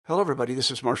Hello, everybody. This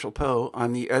is Marshall Poe.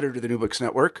 I'm the editor of the New Books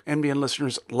Network. NBN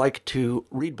listeners like to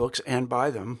read books and buy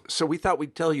them. So we thought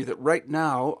we'd tell you that right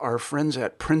now, our friends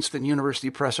at Princeton University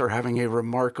Press are having a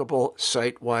remarkable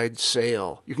site-wide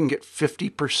sale. You can get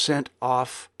 50%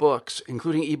 off books,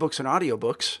 including ebooks and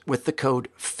audiobooks, with the code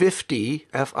 50,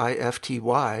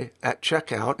 F-I-F-T-Y, at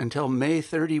checkout until May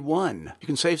 31. You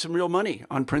can save some real money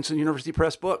on Princeton University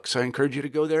Press books. I encourage you to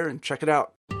go there and check it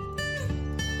out.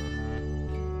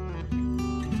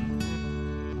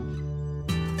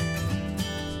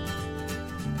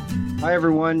 Hi,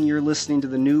 everyone. You're listening to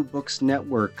the New Books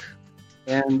Network,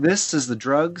 and this is the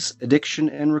Drugs, Addiction,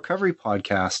 and Recovery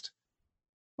podcast.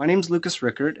 My name's Lucas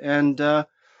Rickert, and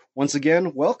once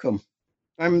again, welcome.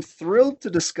 I'm thrilled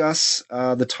to discuss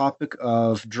the topic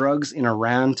of drugs in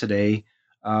Iran today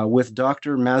with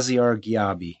Dr. Maziar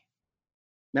Ghiabi.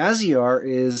 Maziar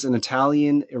is an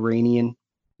Italian-Iranian.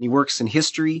 He works in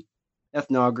history,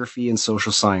 ethnography, and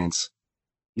social science.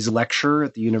 He's a lecturer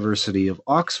at the University of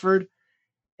Oxford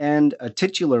and a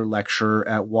titular lecturer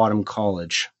at Wadham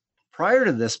College. Prior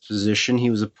to this position,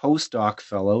 he was a postdoc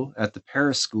fellow at the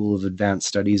Paris School of Advanced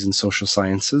Studies in Social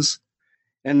Sciences.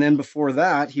 And then before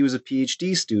that, he was a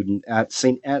PhD student at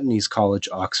St. Antony's College,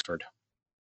 Oxford.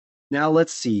 Now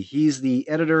let's see. He's the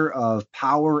editor of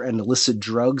Power and Illicit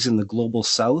Drugs in the Global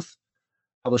South,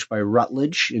 published by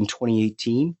Routledge in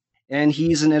 2018. And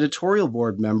he's an editorial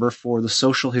board member for the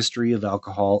Social History of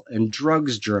Alcohol and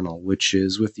Drugs Journal, which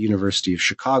is with the University of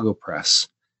Chicago Press.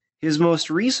 His most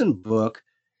recent book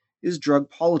is Drug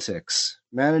Politics,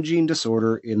 Managing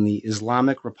Disorder in the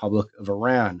Islamic Republic of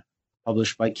Iran,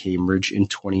 published by Cambridge in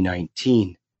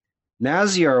 2019.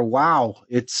 Maziar, wow,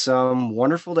 it's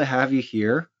wonderful to have you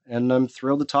here, and I'm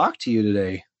thrilled to talk to you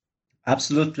today.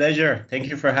 Absolute pleasure. Thank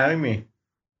you for having me.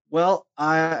 Well,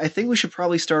 I think we should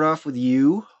probably start off with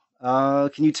you.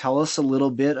 Can you tell us a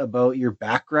little bit about your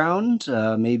background?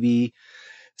 Maybe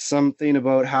something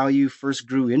about how you first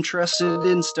grew interested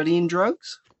in studying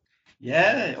drugs?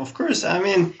 Yeah, of course. I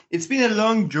mean, it's been a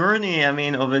long journey,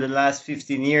 over the last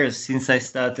 15 years since I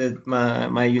started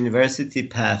my university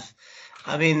path.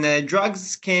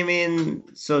 Drugs came in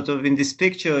sort of in this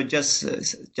picture just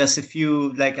a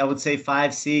few, I would say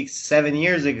 5, 6, 7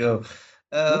 years ago.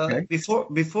 Okay.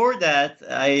 Before that,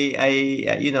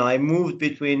 I moved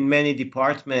between many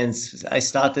departments. I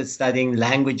started studying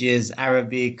languages,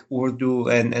 Arabic, Urdu,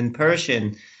 and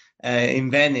Persian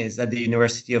in Venice at the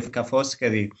University of Ca'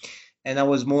 Foscari. And I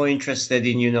was more interested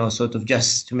in, sort of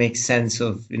just to make sense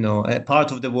of, a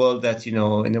part of the world that, in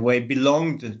a way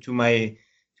belonged to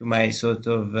my sort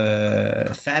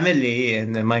of family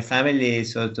and my family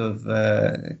sort of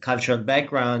cultural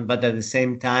background, but at the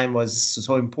same time was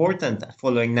so important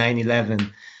following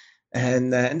 9/11.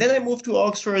 And then I moved to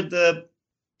Oxford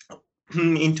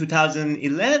in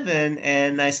 2011,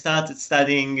 and I started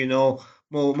studying,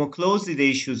 more closely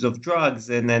the issues of drugs.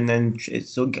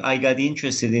 So I got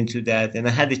interested into that. And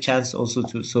I had the chance also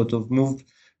to sort of move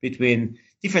between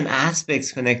different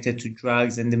aspects connected to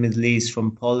drugs in the Middle East,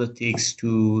 from politics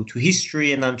to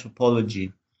history and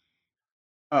anthropology.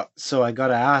 So I got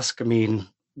to ask,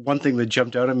 one thing that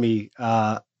jumped out at me,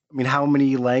 how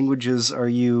many languages are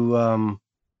you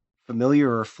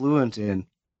familiar or fluent in?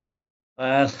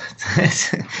 Well,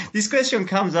 this question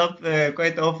comes up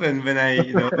quite often when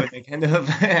when I kind of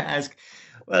ask.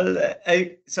 Well,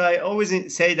 I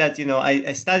always say that,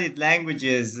 I studied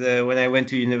languages when I went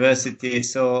to university,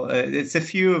 so it's a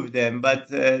few of them. But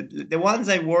the ones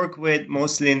I work with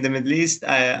mostly in the Middle East,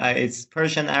 it's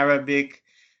Persian, Arabic,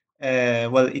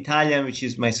 Italian, which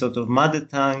is my sort of mother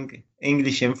tongue,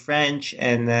 English and French,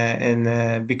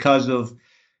 and because of,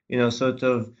 sort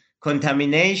of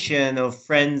contamination of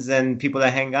friends and people I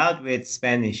hang out with,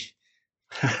 Spanish.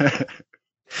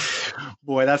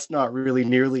 Boy, that's not really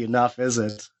nearly enough, is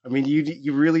it?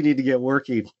 You really need to get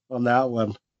working on that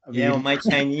one. My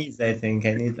Chinese, I think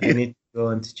I need to go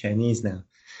into Chinese now.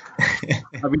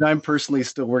 I'm personally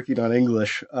still working on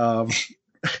English.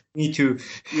 Me too.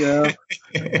 Yeah.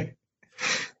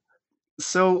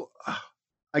 So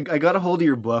I got a hold of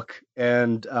your book,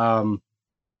 and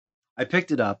I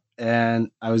picked it up,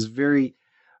 and I was very,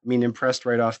 impressed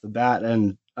right off the bat.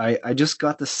 And I just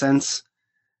got the sense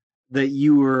that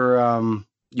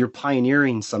you're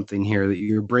pioneering something here, that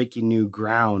you're breaking new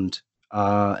ground,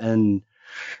 and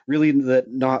really that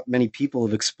not many people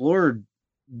have explored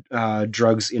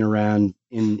drugs in Iran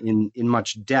in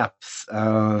much depth.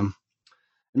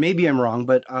 Maybe I'm wrong,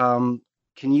 but can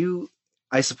you,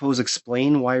 I suppose,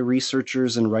 explain why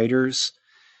researchers and writers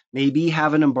maybe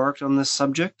haven't embarked on this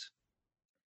subject?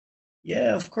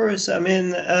 Yeah, of course.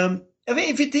 I mean,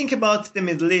 if you think about the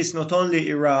Middle East, not only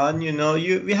Iran,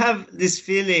 we have this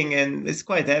feeling, and it's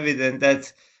quite evident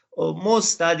that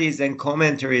most studies and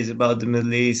commentaries about the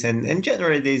Middle East and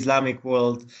generally the Islamic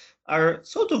world are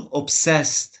sort of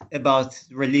obsessed about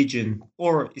religion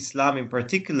or Islam in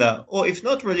particular, or if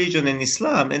not religion and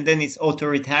Islam, and then it's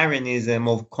authoritarianism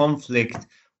of conflict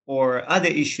or other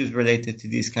issues related to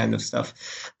this kind of stuff.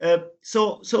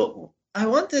 So I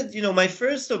wanted, my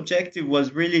first objective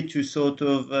was really to sort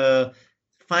of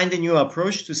find a new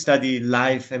approach to study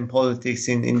life and politics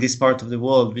in this part of the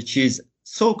world, which is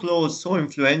so close, so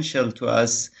influential to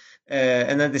us,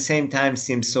 and at the same time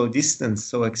seems so distant,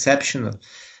 so exceptional.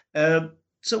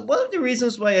 So one of the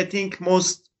reasons why I think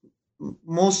most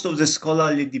of the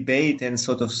scholarly debate and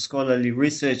sort of scholarly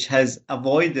research has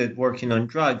avoided working on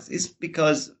drugs is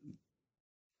because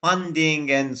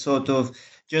funding and sort of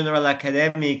general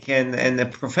academic and the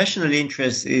professional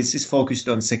interest is focused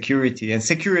on security and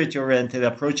security-oriented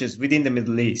approaches within the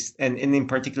Middle East and in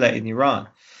particular in Iran.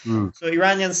 So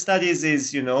Iranian studies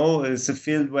is a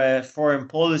field where foreign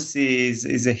policy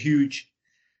is a huge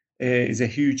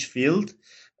field,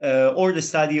 or the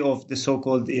study of the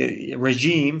so-called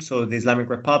regime, so the Islamic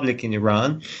Republic in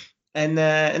Iran, and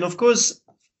of course,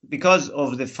 because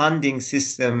of the funding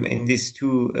system in these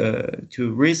two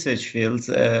research fields,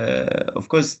 of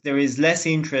course, there is less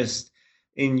interest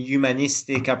in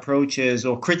humanistic approaches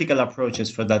or critical approaches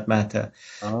for that matter.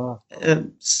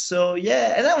 So,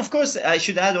 yeah. And then, of course, I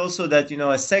should add also that,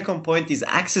 a second point is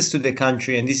access to the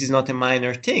country. And this is not a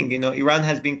minor thing. Iran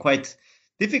has been quite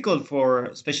difficult for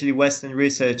especially Western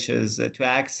researchers to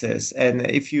access. And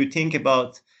if you think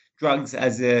about drugs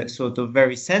as a sort of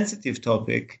very sensitive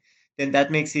topic, then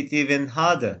that makes it even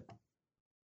harder.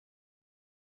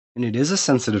 And it is a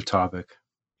sensitive topic.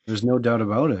 There's no doubt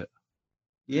about it.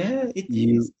 Yeah, it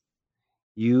is.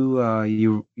 You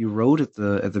wrote at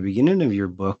the beginning of your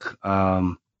book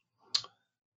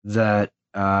that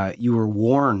you were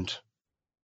warned.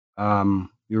 You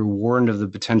were warned of the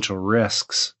potential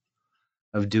risks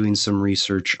of doing some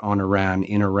research on Iran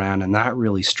in Iran, and that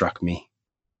really struck me.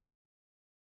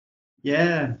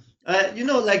 Yeah,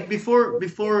 like before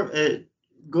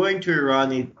going to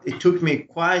Iran, it took me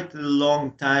quite a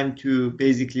long time to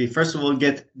basically, first of all,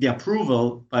 get the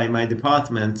approval by my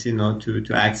department,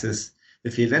 to access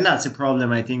the field. And that's a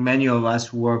problem I think many of us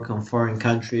who work on foreign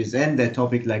countries and the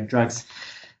topic like drugs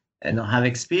have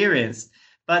experienced.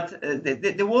 But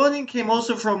the warning came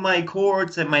also from my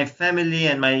cohorts and my family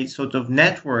and my sort of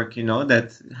network,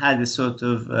 that had a sort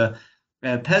of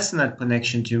personal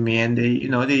connection to me, and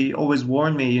they always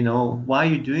warn me, why are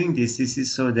you doing this? This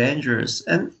is so dangerous.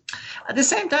 And at the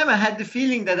same time, I had the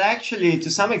feeling that actually, to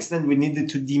some extent, we needed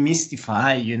to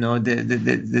demystify,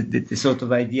 the sort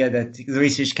of idea that the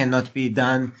research cannot be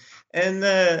done, and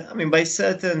by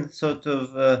certain sort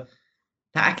of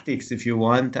tactics, if you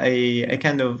want, I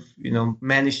kind of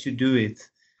managed to do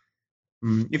it.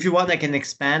 If you want, I can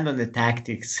expand on the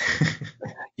tactics.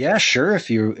 Yeah, sure. If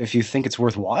you think it's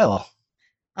worthwhile.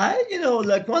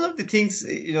 Like one of the things,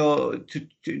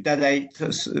 that I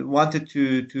wanted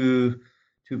to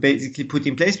basically put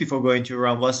in place before going to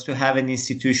Iran was to have an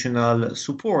institutional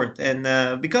support.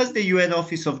 And because the UN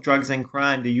Office of Drugs and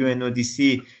Crime, the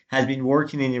UNODC, has been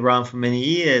working in Iran for many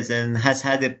years and has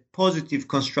had a positive,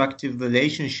 constructive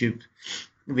relationship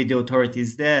with the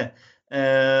authorities there,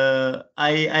 I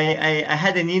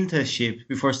had an internship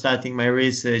before starting my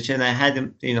research, and I had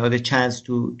the chance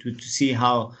to see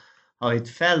how it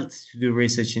felt to do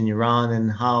research in Iran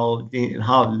and how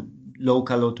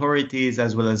local authorities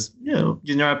as well as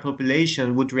general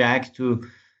population would react to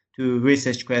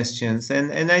research questions.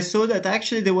 And I saw that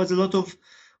actually there was a lot of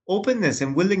openness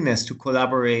and willingness to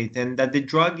collaborate, and that the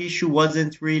drug issue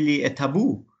wasn't really a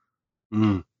taboo.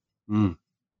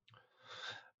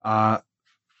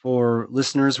 For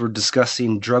listeners, we're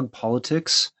discussing drug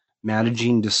politics,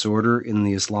 managing disorder in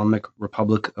the Islamic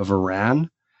Republic of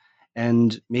Iran.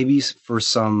 And maybe for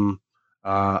some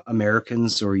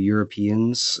Americans or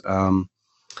Europeans,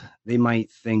 they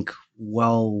might think,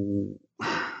 well,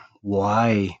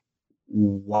 why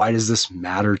does this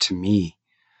matter to me?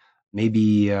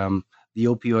 Maybe the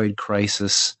opioid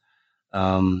crisis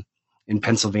in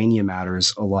Pennsylvania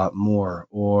matters a lot more,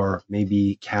 or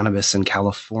maybe cannabis in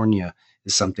California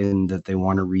is something that they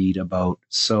want to read about.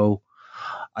 So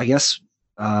I guess,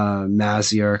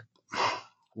 Maziar,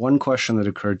 one question that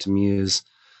occurred to me is,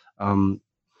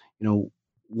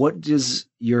 what does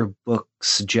your book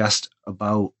suggest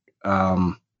about,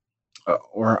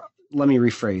 or let me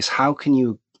rephrase, how can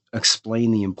you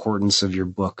explain the importance of your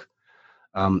book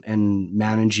and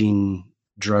managing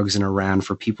drugs in Iran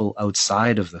for people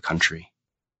outside of the country?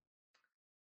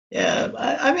 Yeah,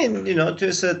 I mean, to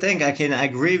a certain thing, I can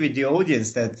agree with the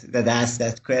audience that asked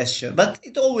that question. But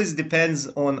it always depends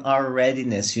on our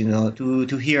readiness,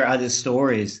 to hear other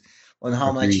stories, on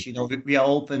how Agreed. much, we are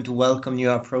open to welcome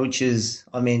new approaches.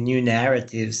 I mean, new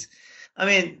narratives. I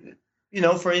mean,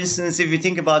 for instance, if you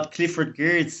think about Clifford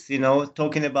Geertz,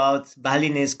 talking about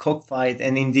Balinese cockfight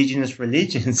and indigenous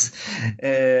religions,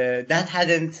 that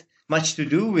hadn't much to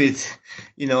do with,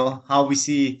 how we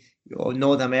see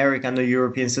North American or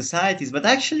European societies. But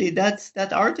actually,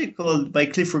 that article by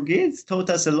Clifford Geertz taught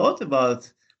us a lot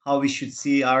about how we should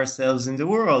see ourselves in the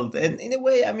world. And in a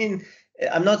way, I mean,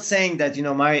 I'm not saying that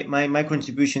my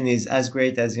contribution is as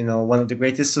great as one of the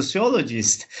greatest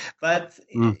sociologists, but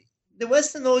the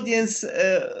Western audience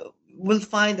will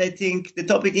find, I think, the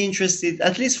topic interested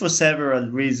at least for several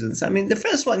reasons. I mean, the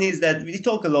first one is that we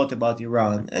talk a lot about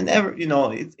Iran, and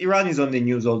Iran is on the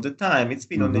news all the time. It's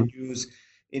been on the news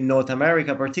in North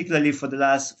America, particularly for the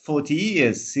last 40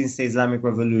 years since the Islamic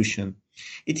Revolution.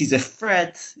 It is a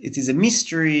threat. It is a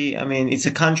mystery. I mean, it's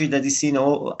a country that is seen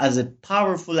as a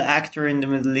powerful actor in the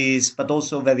Middle East, but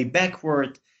also very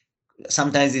backward.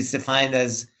 Sometimes it's defined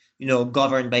as,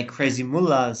 governed by crazy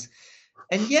mullahs.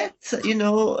 And yet,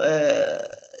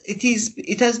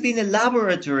 it has been a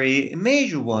laboratory, a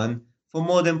major one, for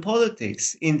modern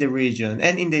politics in the region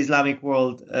and in the Islamic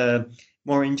world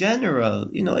more in general.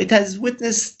 It has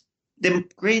witnessed the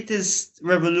greatest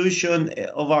revolution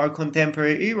of our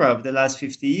contemporary era of the last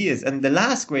 50 years, and the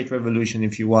last great revolution,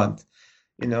 if you want.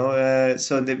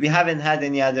 So that we haven't had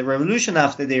any other revolution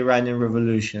after the Iranian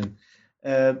Revolution.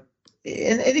 And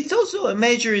it's also a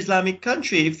major Islamic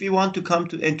country. If we want to come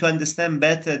to and to understand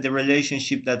better the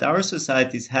relationship that our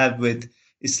societies have with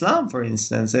Islam, for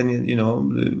instance, and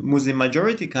Muslim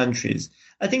majority countries,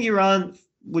 I think Iran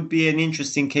would be an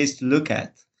interesting case to look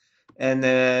at, and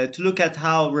to look at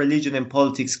how religion and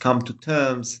politics come to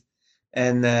terms,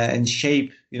 and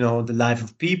shape the life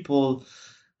of people,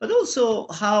 but also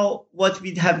how what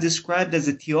we have described as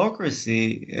a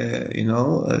theocracy,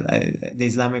 the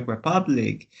Islamic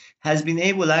Republic, has been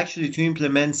able actually to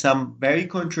implement some very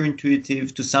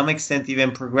counterintuitive, to some extent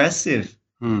even progressive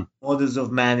models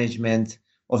of management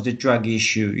of the drug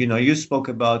issue. You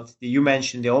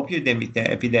mentioned the opioid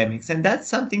epidemics, and that's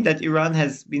something that Iran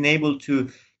has been able to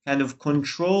kind of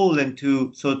control and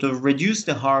to sort of reduce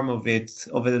the harm of it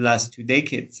over the last 2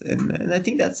 decades. And I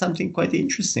think that's something quite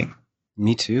interesting.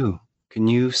 Me too. Can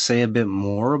you say a bit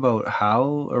more about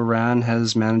how Iran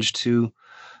has managed to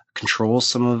control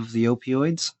some of the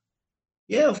opioids?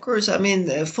 Yeah, of course. I mean,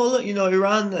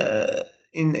 Iran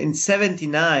in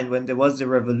 79, when there was the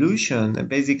revolution,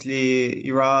 basically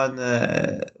Iran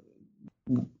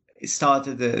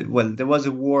started, there was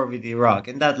a war with Iraq,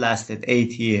 and that lasted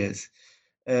 8 years.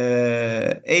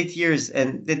 8 years,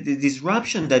 and the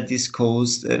disruption that this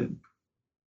caused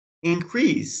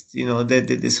increased,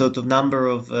 the sort of number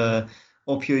of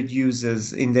opioid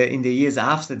users in the years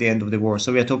after the end of the war.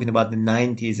 So we are talking about the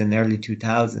 90s and early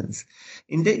 2000s.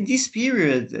 In this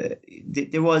period,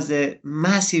 there was a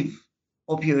massive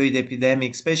opioid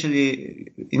epidemic,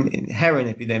 especially in heroin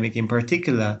epidemic in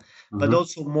particular, but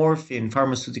also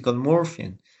pharmaceutical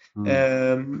morphine,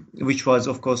 which was,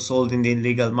 of course, sold in the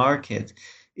illegal market.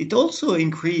 It also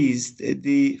increased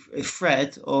the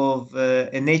threat of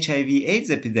an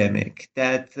HIV/AIDS epidemic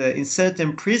that in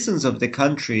certain prisons of the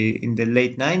country in the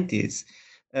late 90s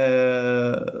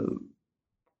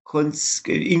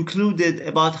included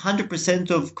about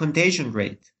 100% of contagion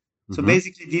rate. So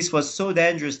basically, this was so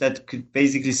dangerous that could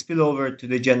basically spill over to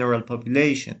the general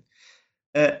population.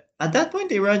 At that point,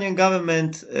 the Iranian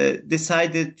government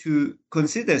decided to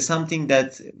consider something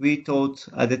that we thought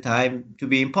at the time to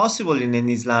be impossible in an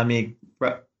Islamic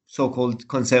so-called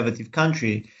conservative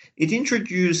country. It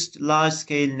introduced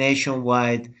large-scale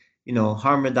nationwide,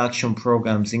 harm reduction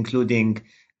programs, including,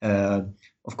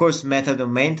 of course,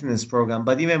 methadone maintenance program,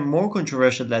 but even more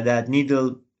controversial than that,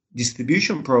 needle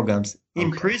distribution programs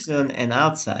in prison and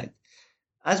outside,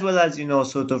 as well as,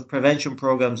 sort of prevention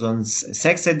programs on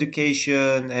sex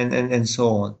education and so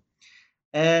on.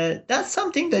 That's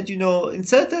something that, in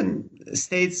certain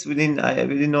states within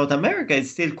North America,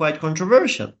 it's still quite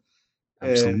controversial.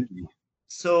 Absolutely.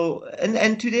 So,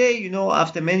 and today,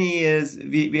 after many years,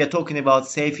 we are talking about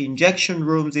safe injection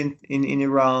rooms in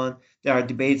Iran. There are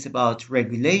debates about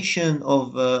regulation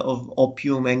of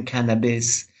opium and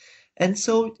cannabis. And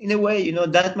so, in a way,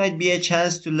 that might be a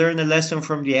chance to learn a lesson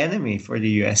from the enemy for the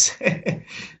U.S.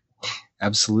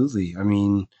 Absolutely. I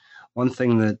mean, one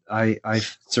thing that I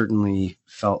certainly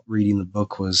felt reading the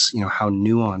book was, how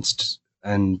nuanced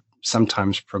and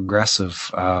sometimes progressive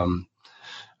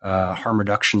harm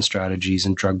reduction strategies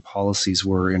and drug policies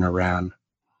were in Iran.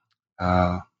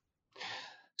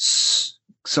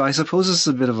 So I suppose this is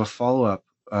a bit of a follow-up.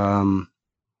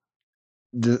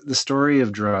 The story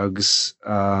of drugs,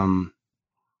 I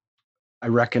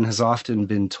reckon, has often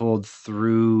been told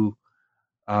through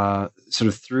sort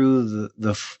of through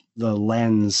the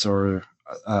lens, or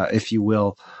if you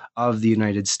will, of the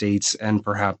United States, and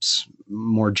perhaps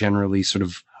more generally, sort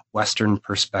of Western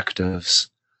perspectives.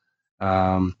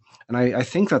 And I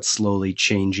think that's slowly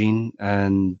changing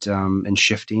and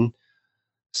shifting.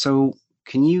 So,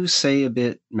 can you say a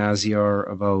bit, Maziar,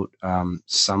 about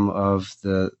some of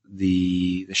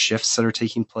the shifts that are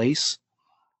taking place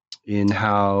in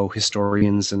how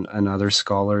historians and other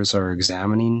scholars are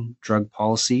examining drug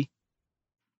policy?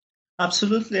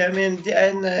 Absolutely. I mean,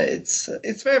 and it's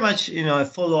very much, a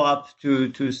follow up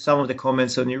to some of the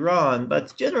comments on Iran,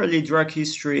 but generally drug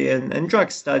history and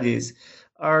drug studies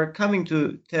are coming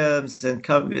to terms and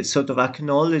sort of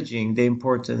acknowledging the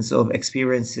importance of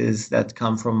experiences that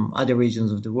come from other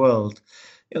regions of the world.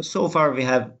 So far we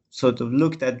have sort of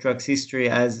looked at drugs history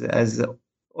as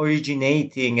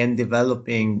originating and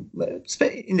developing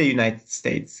in the United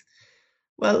States.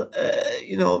 Well,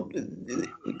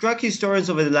 drug historians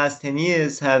over the last 10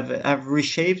 years have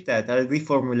reshaped that, have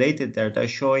reformulated that, are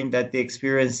showing that the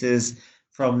experiences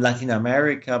from Latin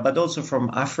America, but also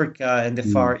from Africa and the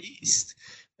Far East,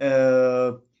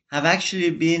 have actually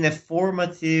been a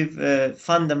formative,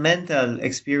 fundamental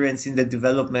experience in the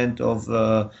development of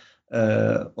the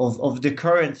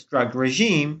current drug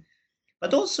regime,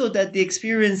 but also that the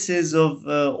experiences of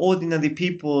ordinary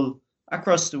people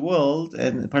across the world,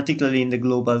 and particularly in the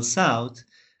global South,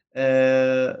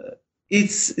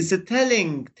 it's a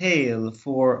telling tale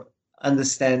for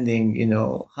understanding,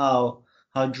 how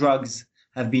drugs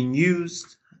have been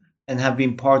used and have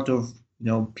been part of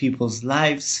people's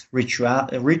lives,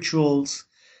 rituals,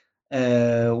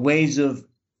 ways of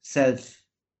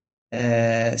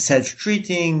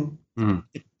self-treating,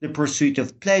 the pursuit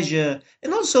of pleasure,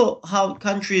 and also how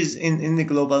countries in the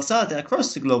global South,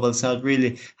 across the global South,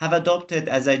 really have adopted,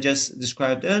 as I just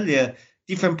described earlier,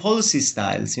 different policy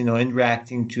styles, in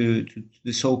reacting to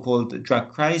the so-called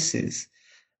drug crisis.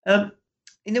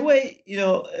 In a way,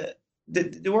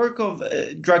 the work of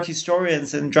drug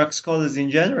historians and drug scholars in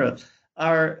general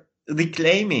are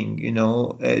reclaiming,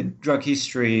 drug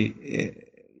history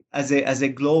as a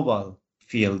global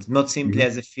field, not simply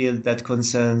as a field that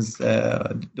concerns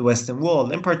the Western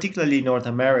world, and particularly North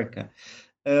America.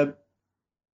 And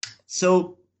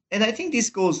I think this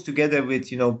goes together with,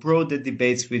 broader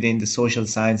debates within the social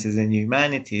sciences and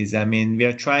humanities. I mean, we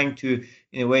are trying to,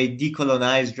 in a way,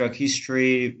 decolonize drug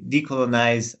history,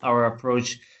 decolonize our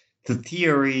approach to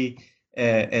theory,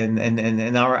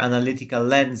 and our analytical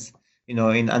lens,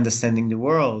 in understanding the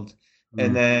world.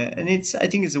 And I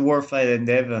think it's a worthwhile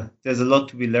endeavor. There's a lot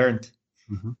to be learned.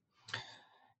 Mm-hmm.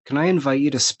 Can I invite you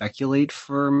to speculate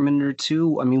for a minute or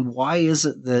two? I mean, why is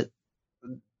it that,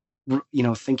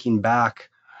 thinking back,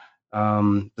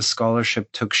 the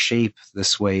scholarship took shape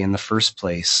this way in the first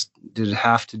place? Did it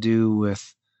have to do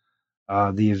with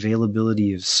the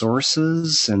availability of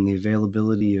sources and the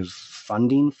availability of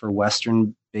funding for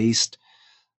Western-based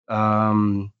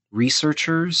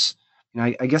researchers?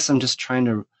 I guess I'm just trying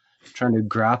to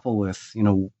grapple with,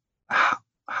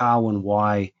 how and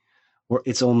why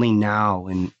it's only now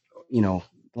in, the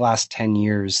last 10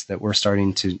 years that we're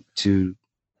starting to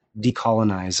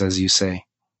decolonize, as you say.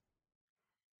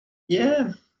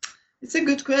 Yeah, it's a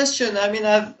good question. I mean,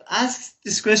 I've asked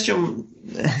this question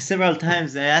several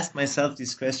times. I asked myself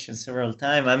this question several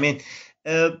times. I mean,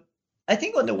 I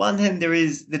think on the one hand, there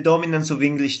is the dominance of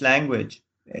English language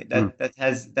that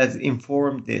has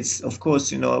informed this. Of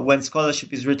course, when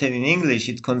scholarship is written in English,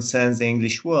 it concerns the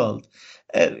English world.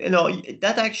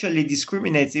 That actually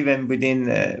discriminates even within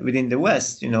the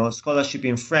West. Scholarship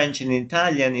in French and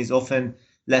Italian is often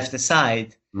left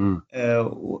aside in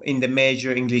the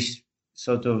major English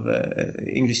sort of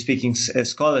English-speaking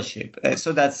scholarship.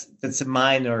 So that's a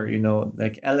minor,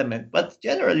 element. But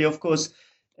generally, of course,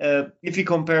 if you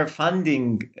compare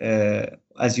funding,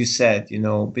 as you said,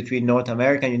 between North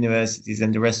American universities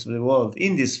and the rest of the world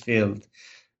in this field,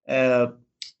 there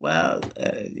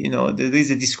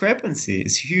is a discrepancy.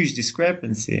 It's a huge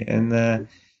discrepancy, and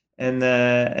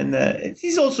it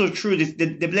is also true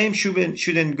that the blame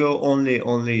shouldn't go only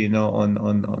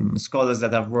on scholars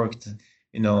that have worked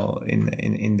in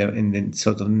the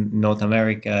sort of North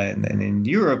America and in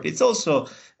Europe. It's also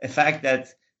a fact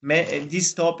that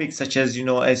these topics, such as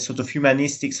a sort of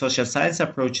humanistic social science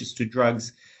approaches to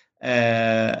drugs,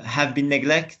 have been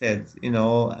neglected, in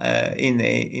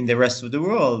the rest of the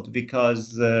world,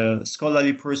 because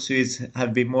scholarly pursuits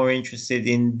have been more interested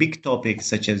in big topics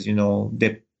such as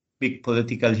the big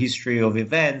political history of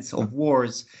events, of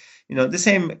wars, the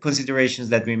same considerations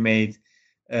that we made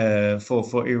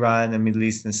for Iran and Middle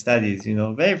Eastern studies.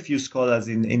 Very few scholars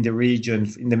in the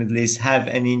region, in the Middle East, have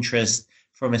an interest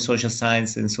from a social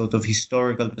science and sort of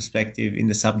historical perspective in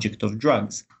the subject of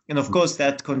drugs. And of course,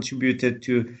 that contributed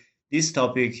to this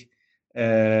topic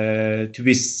to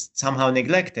be somehow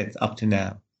neglected up to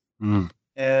now.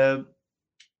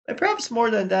 Perhaps more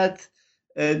than that,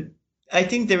 I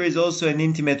think there is also an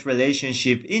intimate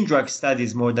relationship in drug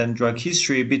studies more than drug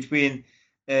history between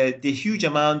the huge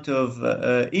amount of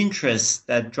interest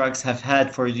that drugs have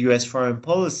had for U.S. foreign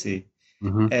policy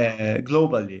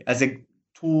globally as a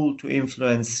tool to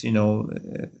influence,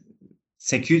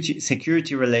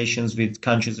 security relations with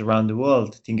countries around the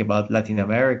world. Think about Latin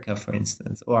America, for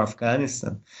instance, or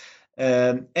Afghanistan,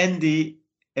 and the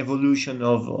evolution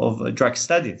of drug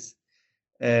studies.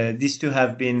 These two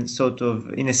have been sort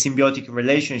of in a symbiotic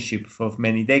relationship for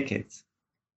many decades.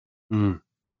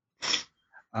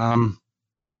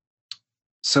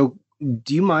 So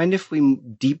do you mind if we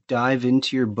deep dive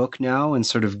into your book now and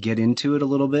sort of get into it a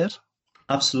little bit?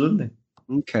 Absolutely.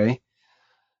 Okay.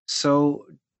 So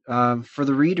for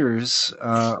the readers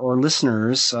or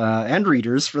listeners and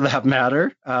readers for that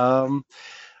matter,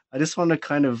 I just want to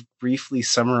kind of briefly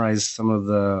summarize some of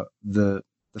the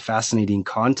fascinating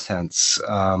contents.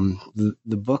 The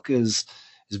book is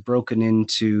broken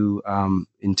into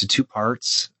 2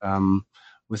 parts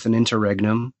with an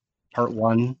interregnum. Part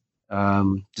 1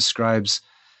 describes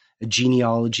a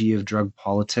genealogy of drug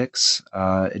politics.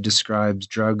 It describes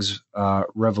drugs,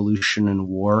 revolution, and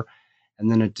war,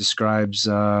 and then it describes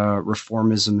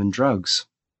reformism and drugs.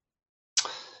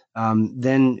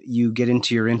 Then you get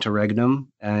into your interregnum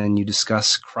and you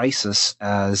discuss crisis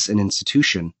as an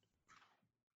institution.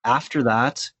 After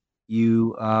that,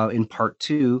 you in part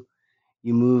 2,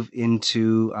 you move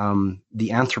into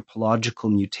the anthropological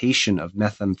mutation of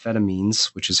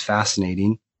methamphetamines, which is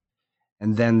fascinating,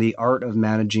 and then the art of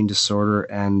managing disorder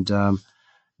and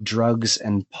drugs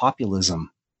and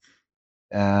populism.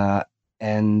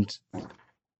 And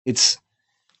it's,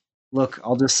 look,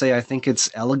 I'll just say I think it's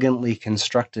elegantly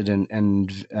constructed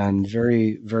and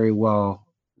very, very well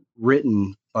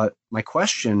written. But my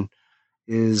question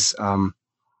is,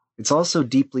 it's also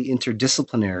deeply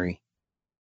interdisciplinary,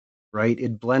 right?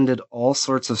 It blended all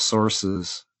sorts of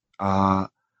sources.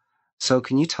 So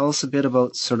can you tell us a bit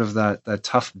about sort of that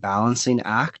tough balancing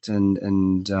act, and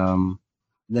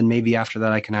then maybe after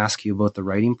that I can ask you about the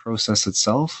writing process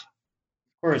itself?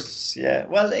 Of course, yeah.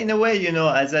 Well, in a way,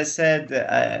 as I said,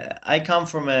 I come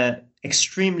from an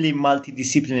extremely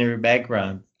multidisciplinary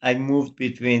background. I moved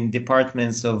between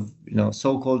departments of,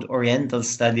 so-called Oriental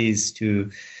studies to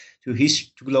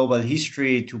global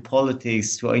history, to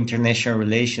politics, to international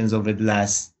relations over the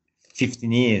last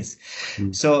 15 years.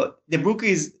 So the book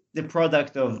is the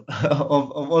product of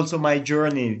also my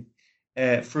journey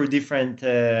through different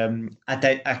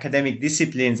academic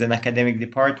disciplines and academic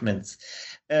departments.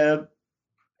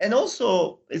 And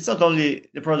also, it's not only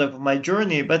the product of my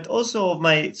journey, but also of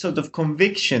my sort of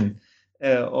conviction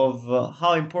of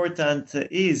how important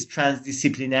is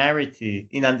transdisciplinarity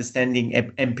in understanding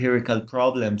empirical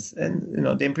problems. And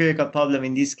the empirical problem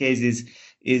in this case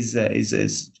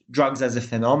is drugs as a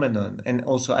phenomenon and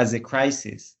also as a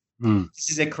crisis. This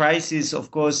is a crisis,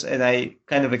 of course, and I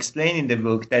kind of explain in the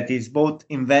book that is both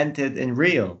invented and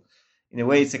real. In a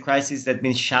way, it's a crisis that's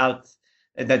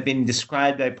been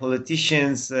described by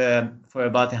politicians for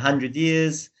about 100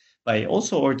 years, by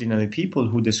also ordinary people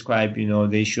who describe,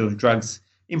 the issue of drugs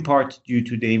in part due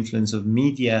to the influence of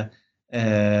media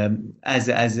as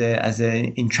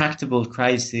an intractable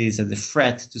crisis, as a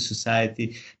threat to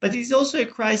society. But it's also a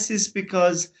crisis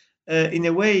because, in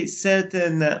a way,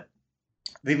 certain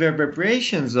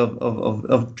reverberations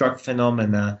of drug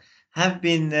phenomena have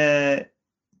been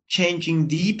changing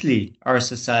deeply our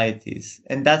societies.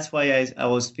 And that's why I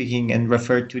was speaking and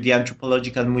referred to the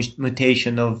anthropological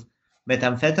mutation of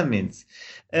methamphetamines.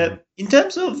 In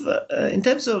terms of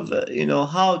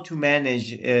how to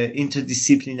manage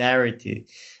interdisciplinarity.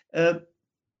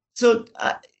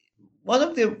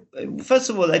 First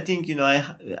of all, I think, I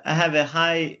have a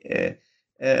high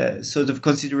sort of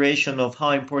consideration of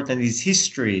how important is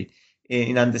history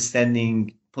in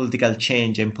understanding political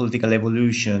change and political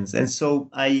evolutions. And so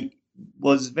I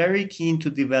was very keen to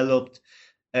develop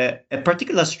a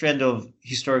particular strand of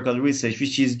historical research,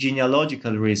 which is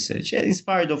genealogical research,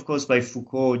 inspired, of course, by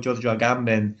Foucault, Giorgio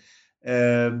Agamben,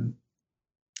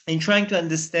 in trying to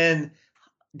understand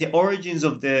the origins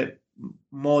of the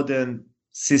modern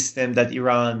system that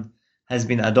Iran has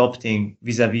been adopting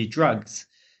vis-a-vis drugs.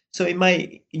 So in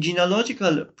my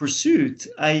genealogical pursuit,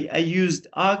 I used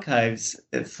archives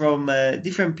from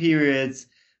different periods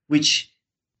which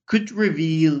could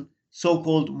reveal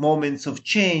so-called moments of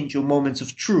change or moments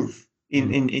of truth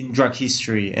in drug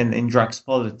history and in drugs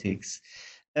politics.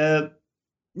 Uh,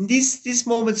 these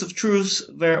moments of truth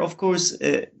were, of course,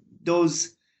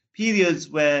 those periods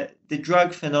where the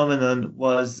drug phenomenon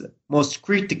was most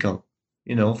critical,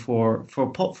 for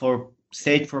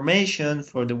state formation,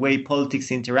 for the way politics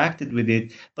interacted with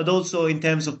it, but also in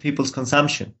terms of people's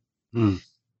consumption. Mm.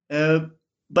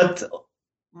 But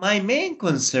my main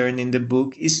concern in the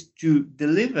book is to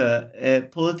deliver a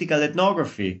political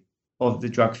ethnography of the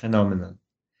drug phenomenon,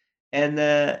 and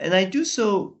I do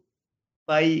so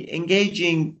by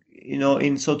engaging,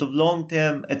 in sort of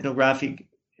long-term ethnographic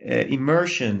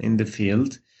immersion in the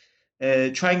field,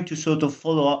 trying to sort of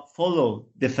follow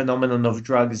the phenomenon of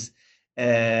drugs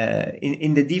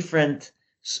in the different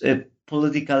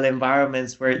political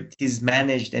environments where it is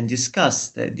managed and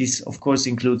discussed. This, of course,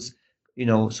 includes,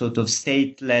 sort of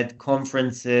state-led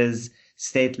conferences,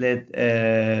 state-led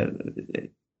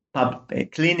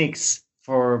clinics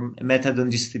for methadone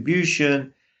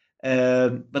distribution,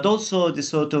 but also the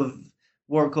sort of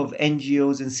work of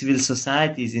NGOs and civil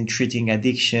societies in treating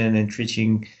addiction and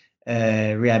treating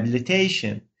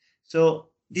rehabilitation. So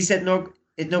this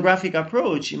ethnographic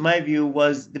approach, in my view,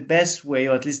 was the best way,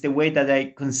 or at least the way that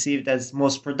I conceived as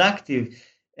most productive,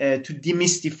 to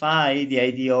demystify the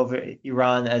idea of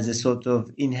Iran as a sort of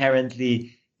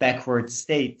inherently backward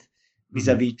state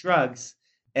vis-a-vis drugs,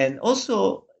 and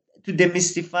also to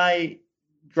demystify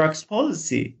drugs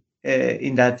policy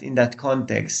in that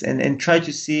context, and try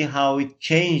to see how it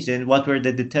changed and what were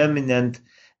the determinant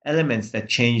elements that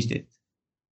changed it.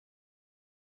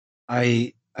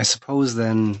 I suppose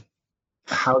then,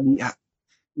 how do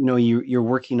you're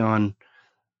working on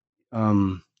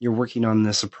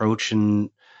this approach, and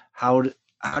how do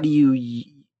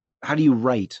you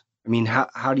write? I mean,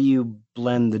 how do you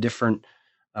blend the different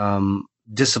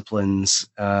disciplines,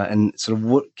 and sort of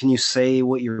what can you say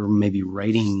what your maybe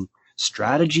writing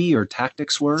strategy or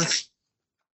tactics were?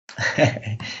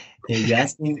 You're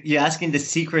asking the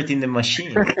secret in the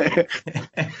machine.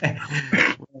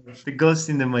 The ghost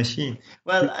in the machine.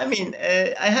 Well, I mean,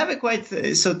 I have a quite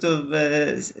sort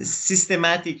of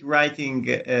systematic writing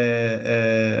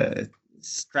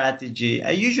strategy.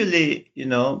 I usually,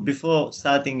 before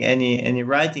starting any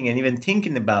writing and even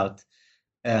thinking about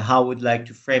how I would like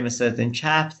to frame a certain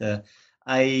chapter,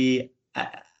 I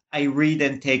read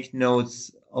and take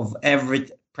notes of every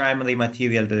primary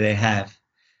material that I have.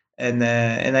 And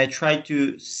I try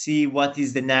to see what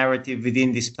is the narrative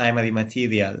within this primary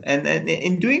material. And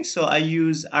in doing so, I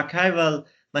use archival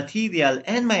material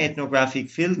and my ethnographic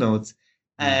field notes,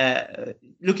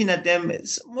 looking at them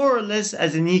more or less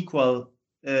as an equal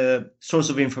source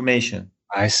of information.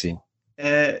 I see.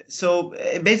 So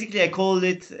basically, I call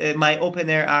it my open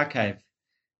air archive.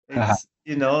 It's,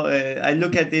 I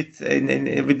look at it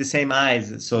with the same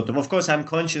eyes, sort of. Of course, I'm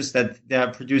conscious that they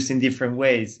are produced in different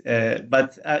ways,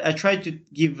 but I try to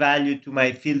give value to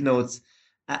my field notes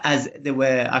as they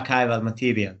were archival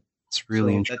material. It's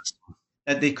really interesting.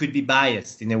 That they could be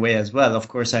biased in a way as well. Of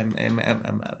course, I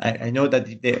know that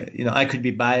I could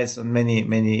be biased on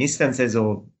many instances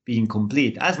or be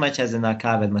incomplete, as much as an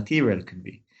archival material could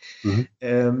be.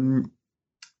 Mm-hmm.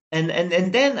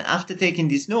 And then after taking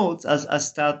these notes, I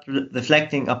start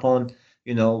reflecting upon,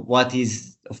 what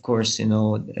is, of course,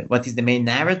 what is the main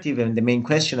narrative and the main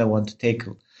question I want to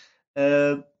tackle.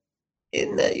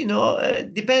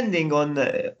 Depending on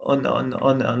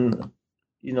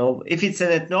if it's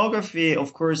an ethnography,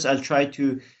 of course, I'll try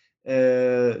to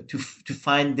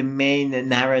find the main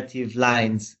narrative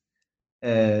lines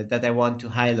that I want to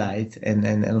highlight,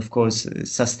 and of course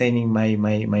sustaining my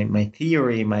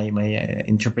theory, my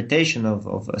interpretation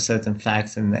of certain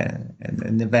facts and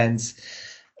events.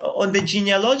 On the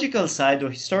genealogical side or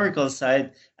historical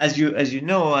side, as you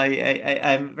know,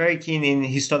 I'm very keen in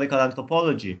historical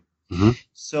anthropology. Mm-hmm.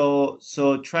 So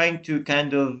trying to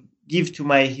kind of give to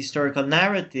my historical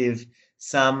narrative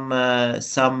some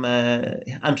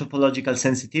anthropological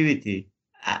sensitivity.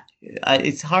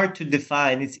 It's hard to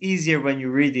define. It's easier when you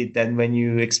read it than when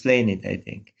you explain it, I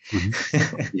think.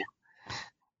 Mm-hmm. Yeah.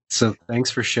 So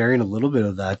thanks for sharing a little bit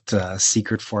of that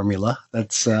secret formula.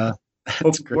 That's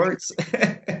great. Works.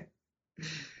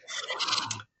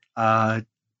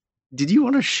 Did you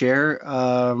want to share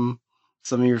some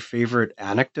of your favorite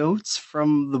anecdotes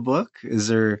from the book?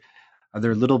 Are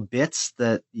there little bits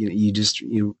that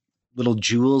you little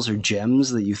jewels or gems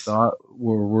that you thought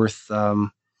were worth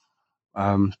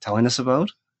telling us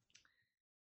about?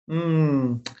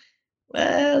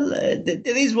 Well,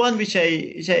 there is one which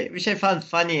I found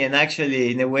funny, and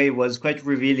actually, in a way, was quite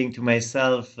revealing to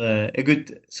myself. A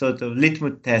good sort of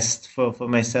litmus test for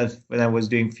myself when I was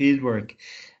doing field work.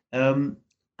 Um,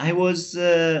 I was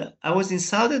in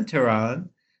southern Tehran,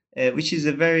 which is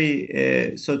a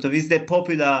very sort of is the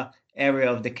popular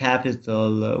area of the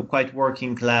capital, quite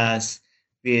working class,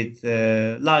 with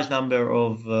a large number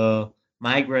of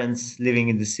migrants living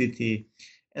in the city.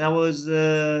 And I was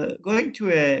going to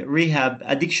a rehab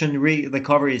addiction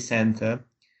recovery center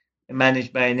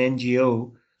managed by an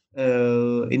NGO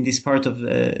in this part of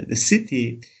the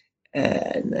city.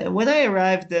 And when I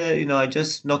arrived, I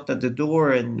just knocked at the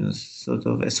door, and sort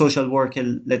of a social worker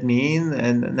let me in,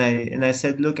 and I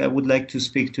said, "Look, I would like to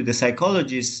speak to the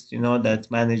psychologist,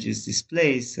 that manages this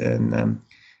place." And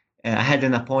I had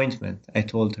an appointment, I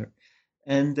told her,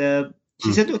 and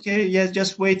she said, "Okay, yes,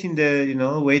 just wait in the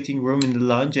waiting room in the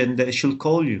lounge, and she'll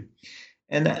call you."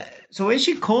 And so when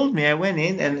she called me, I went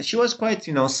in, and she was quite,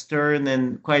 stern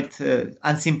and quite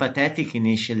unsympathetic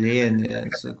initially,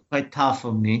 and so quite tough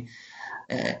on me.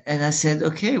 And I said,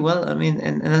 "Okay, well, I mean,"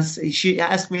 she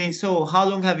asked me, "So how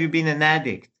long have you been an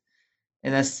addict?"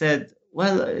 And I said,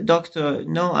 "Well, doctor,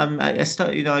 no, I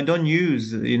start, I don't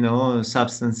use,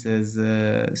 substances,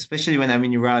 especially when I'm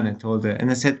in Iran," I told her. And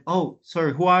I said, "Oh,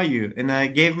 sorry, who are you?" And I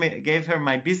gave her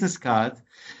my business card.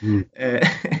 Mm.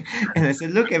 And I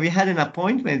said, "Look, we had an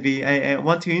appointment. I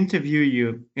want to interview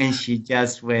you." And she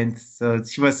just went. So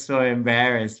she was so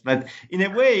embarrassed. But in a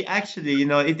way, actually,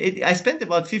 I spent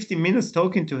about 15 minutes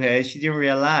talking to her. She didn't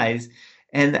realize.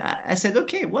 And I said,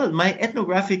 "Okay, well, my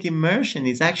ethnographic immersion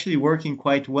is actually working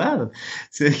quite well."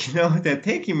 So, they're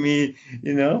taking me,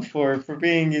 for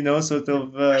being, sort of,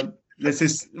 let's say,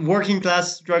 working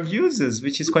class drug users,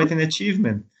 which is quite an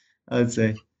achievement, I would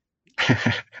say.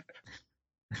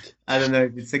 I don't know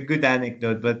if it's a good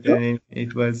anecdote, but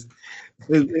it was.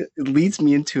 It leads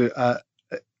me into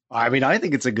I mean, I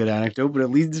think it's a good anecdote, but it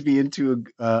leads me into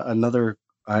another,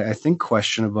 I think,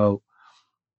 question about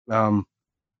um,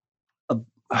 uh,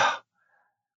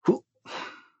 who.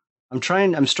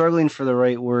 I'm struggling for the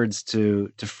right words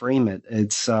to frame it.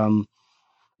 It's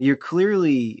you're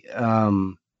clearly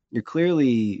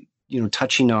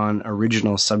touching on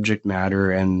original subject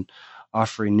matter and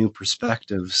offering new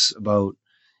perspectives about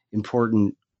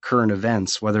important current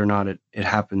events, whether or not it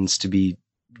happens to be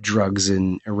drugs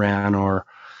in Iran or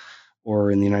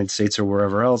in the United States or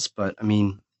wherever else. But I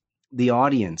mean, the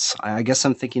audience. I guess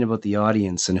I'm thinking about the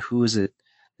audience and who is it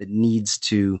that needs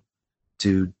to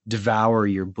devour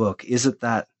your book. Is it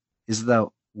that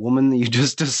woman that you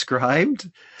just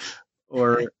described,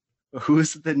 or who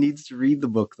is it that needs to read the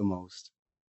book the most?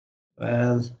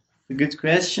 Well, a good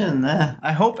question.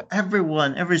 I hope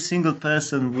every single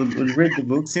person would read the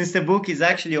book, since the book is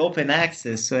actually open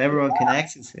access, so everyone can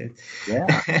access it. Yeah.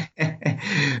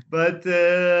 But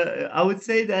I would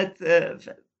say that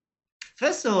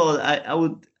first of all,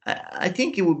 I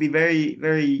think it would be very,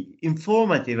 very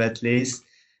informative, at least,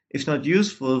 if not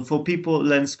useful, for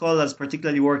people and scholars,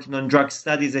 particularly working on drug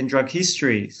studies and drug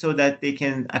history, so that they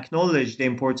can acknowledge the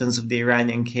importance of the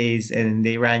Iranian case and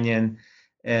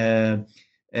uh,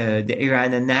 the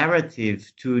Iranian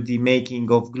narrative to the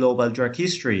making of global drug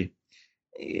history.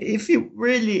 If you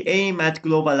really aim at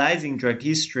globalizing drug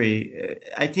history,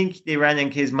 I think the Iranian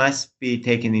case must be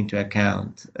taken into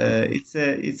account. It's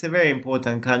a very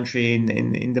important country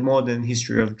in the modern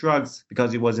history of drugs,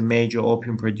 because it was a major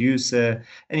opium producer,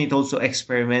 and it also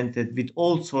experimented with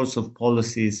all sorts of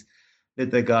policies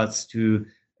with regards to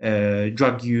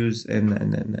drug use and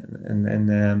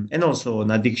also on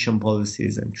addiction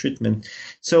policies and treatment.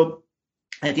 So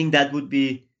I think that would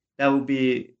be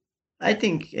I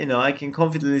think, I can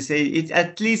confidently say it.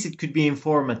 At least it could be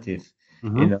informative,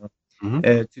 Mm-hmm. Mm-hmm.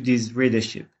 to this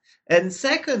readership. And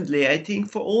secondly, I think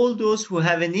for all those who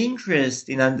have an interest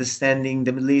in understanding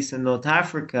the Middle East and North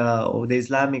Africa or the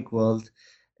Islamic world,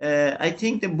 I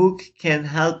think the book can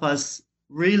help us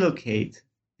relocate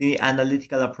the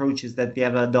analytical approaches that we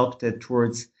have adopted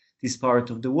towards this part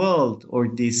of the world, or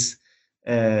this,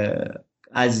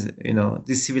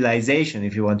 this civilization,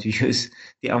 if you want to use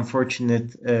the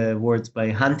unfortunate words by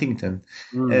Huntington.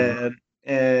 Mm.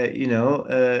 It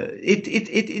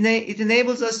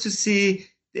enables us to see,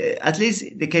 at least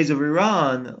the case of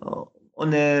Iran,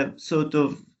 on a sort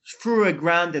of through a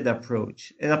grounded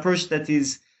approach, an approach that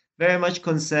is very much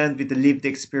concerned with the lived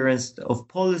experience of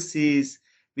policies,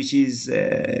 which is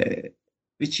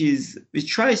which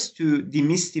tries to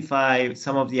demystify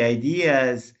some of the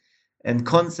ideas and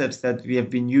concepts that we have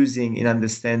been using in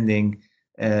understanding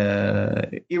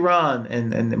Iran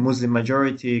and the Muslim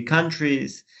majority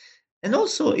countries. and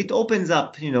also it opens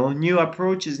up, new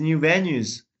approaches, new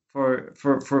venues for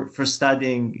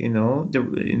studying,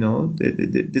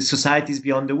 the societies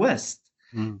beyond the West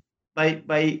Mm.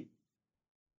 by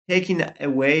taking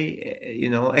away,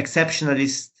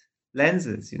 exceptionalist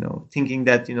lenses, thinking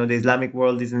that, the Islamic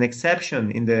world is an exception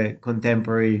in the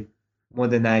contemporary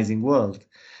modernizing world.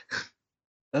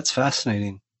 That's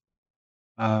fascinating.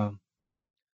 Um,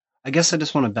 I guess I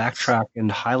just want to backtrack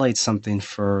and highlight something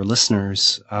for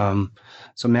listeners.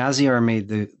 So Maziar made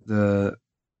the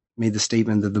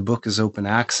statement that the book is open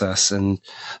access, and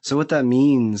so what that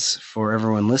means for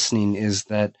everyone listening is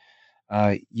that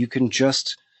you can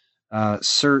just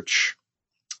search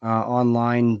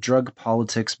online drug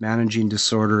politics managing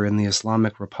disorder in the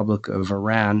Islamic Republic of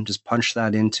Iran. Just punch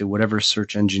that into whatever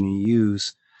search engine you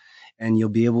use, and you'll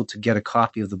be able to get a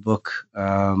copy of the book.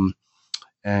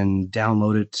 And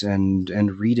download it and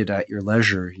read it at your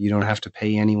leisure. You don't have to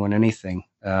pay anyone anything.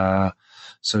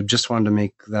 So just wanted to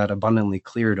make that abundantly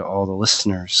clear to all the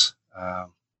listeners.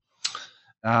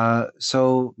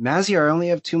 So Maziar, I only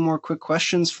have two more quick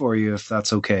questions for you, if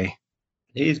that's okay.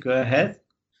 Please go ahead.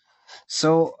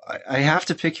 So I have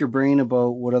to pick your brain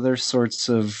about what other sorts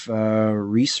of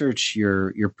research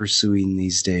you're pursuing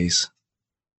these days.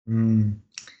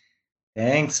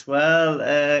 Thanks. Well,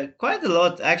 quite a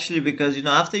lot actually, because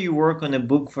after you work on a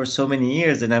book for so many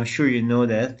years, and I'm sure you know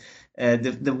that,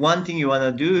 the one thing you want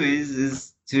to do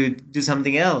is to do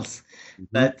something else. Mm-hmm.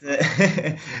 But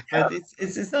but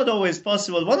it's not always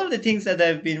possible. One of the things that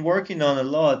I've been working on a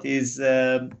lot is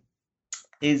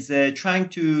trying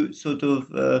to sort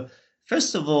of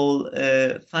first of all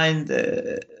find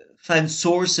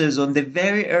sources on the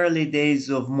very early days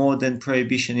of modern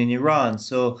prohibition in Iran.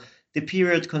 So the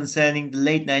period concerning the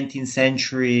late 19th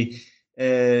century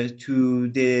to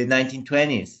the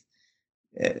 1920s,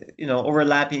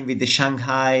 overlapping with the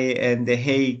Shanghai and the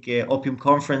Hague opium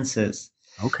conferences.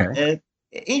 Okay.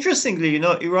 Interestingly,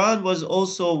 Iran was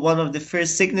also one of the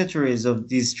first signatories of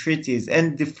these treaties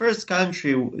and the first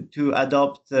country to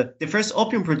adopt, the first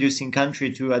opium producing country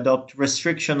to adopt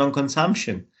restriction on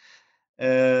consumption.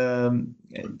 And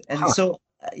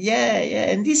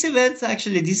these events,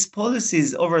 actually, these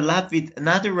policies overlap with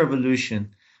another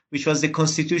revolution, which was the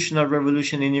constitutional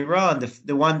revolution in Iran,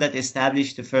 the one that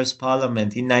established the first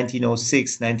parliament in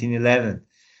 1906, 1911.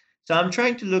 So I'm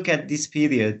trying to look at this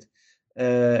period,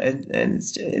 and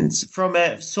it's from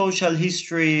a social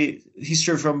history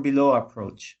from below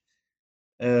approach.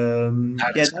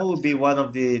 That would be one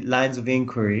of the lines of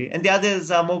inquiry. And the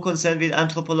others are more concerned with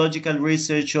anthropological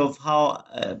research of how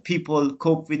people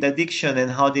cope with addiction and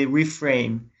how they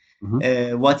reframe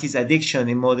what is addiction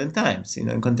in modern times,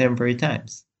 in contemporary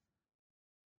times.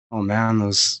 Oh man,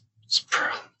 those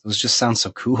just sound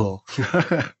so cool.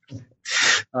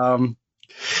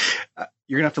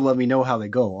 You're gonna have to let me know how they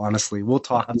go. Honestly, we'll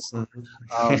talk.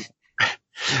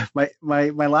 My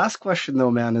last question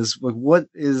though, man, is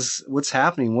what's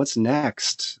happening? What's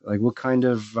next? Like, what kind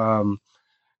of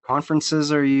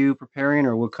conferences are you preparing,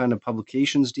 or what kind of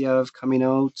publications do you have coming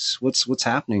out? What's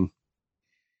happening?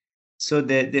 So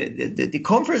the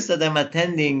conference that I'm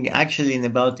attending actually in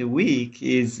about a week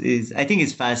is I think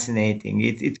it's fascinating.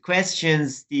 It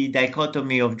questions the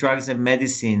dichotomy of drugs and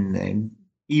medicine, and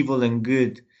evil and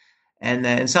good,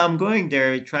 and so I'm going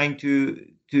there trying to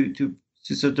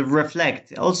sort of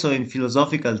reflect also in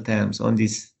philosophical terms on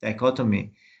this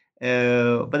dichotomy.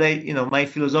 But my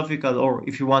philosophical, or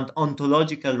if you want,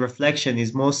 ontological reflection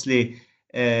is mostly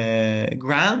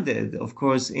grounded, of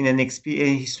course, in a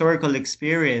historical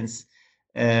experience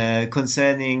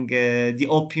concerning the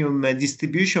opium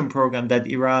distribution program that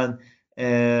Iran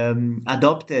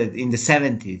adopted in the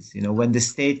 70s, when the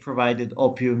state provided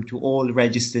opium to all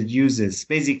registered users,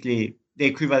 basically the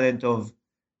equivalent of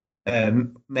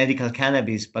medical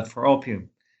cannabis, but for opium.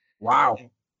 Wow.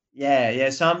 Yeah.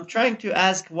 So I'm trying to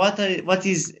ask what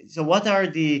are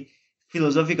the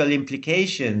philosophical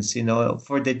implications,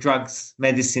 for the drugs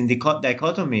medicine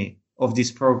dichotomy of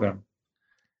this program.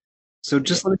 So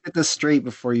just let me get this straight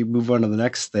before you move on to the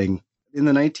next thing. In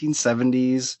the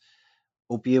 1970s,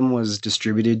 opium was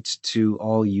distributed to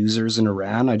all users in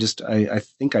Iran. I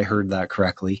think I heard that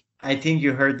correctly. I think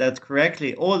you heard that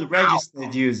correctly. All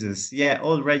registered users. Yeah,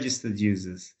 all registered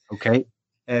users. Okay.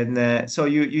 And so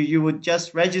you would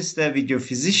just register with your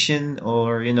physician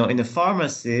or, in a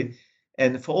pharmacy.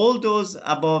 And for all those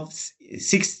above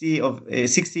 60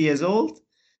 years old,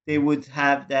 they would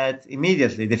have that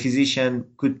immediately. The physician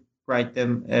could write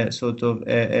them they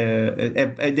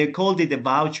called it a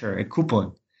voucher, a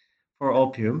coupon for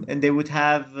opium, and they would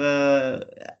have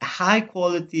high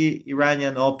quality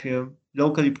Iranian opium,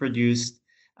 locally produced,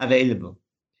 available.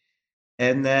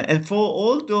 And for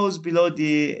all those below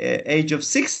the age of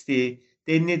 60,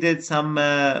 they needed some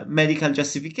medical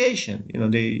justification.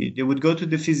 They would go to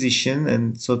the physician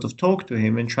and sort of talk to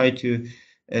him and try to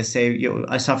say,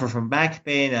 I suffer from back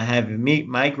pain, I have a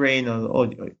migraine,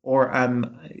 or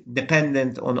I'm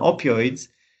dependent on opioids,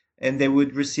 and they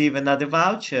would receive another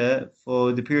voucher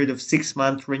for the period of 6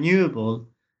 months renewable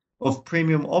of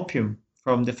premium opium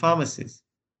from the pharmacies.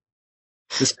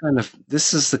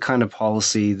 This is the kind of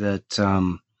policy that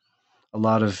a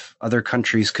lot of other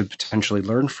countries could potentially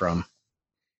learn from.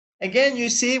 Again, you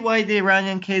see why the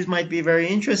Iranian case might be very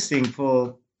interesting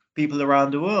for people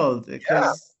around the world,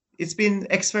 because it's been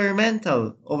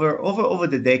experimental over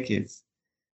the decades.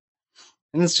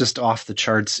 And it's just off the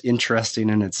charts interesting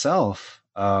in itself.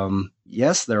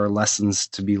 Yes, there are lessons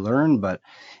to be learned, but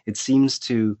it seems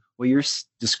to, what you're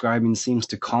describing seems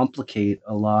to complicate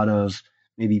a lot of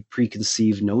maybe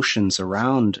preconceived notions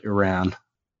around Iran.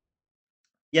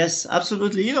 Yes,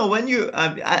 absolutely. When you,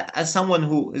 as someone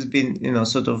who has been,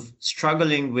 sort of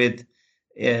struggling with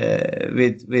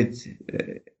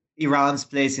Iran's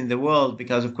place in the world,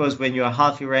 because of course, when you're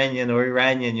half Iranian or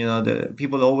Iranian, the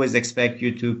people always expect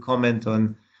you to comment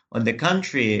on the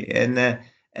country, and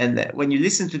when you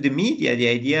listen to the media, the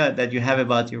idea that you have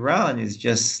about Iran is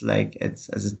just like it's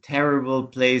as a terrible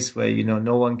place where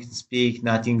no one can speak,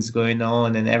 nothing's going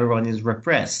on, and everyone is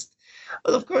repressed.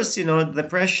 Well, of course,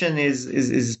 depression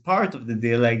is part of the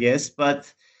deal, I guess.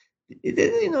 But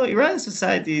Iran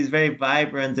society is very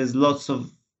vibrant. There's lots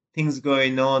of things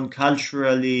going on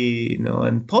culturally,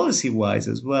 and policy-wise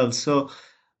as well. So,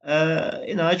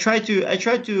 I try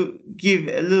to give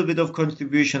a little bit of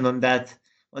contribution on that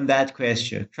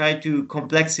question. Try to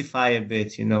complexify a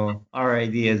bit, our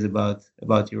ideas about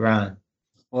Iran.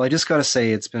 Well, I just got to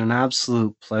say, it's been an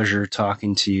absolute pleasure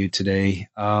talking to you today.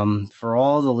 For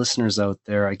all the listeners out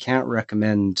there, I can't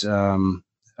recommend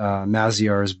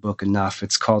Maziar's book enough.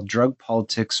 It's called Drug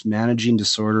Politics, Managing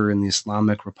Disorder in the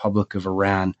Islamic Republic of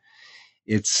Iran.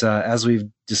 It's, as we've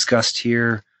discussed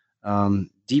here,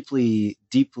 deeply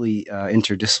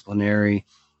interdisciplinary,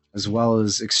 as well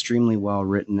as extremely well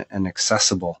written and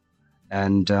accessible.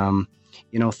 And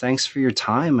thanks for your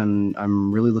time, and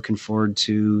I'm really looking forward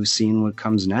to seeing what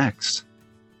comes next.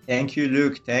 Thank you,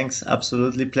 Luke. Thanks.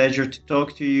 Absolutely pleasure to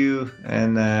talk to you,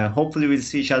 and hopefully we'll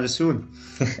see each other soon.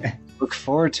 Look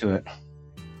forward to it.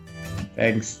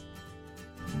 Thanks.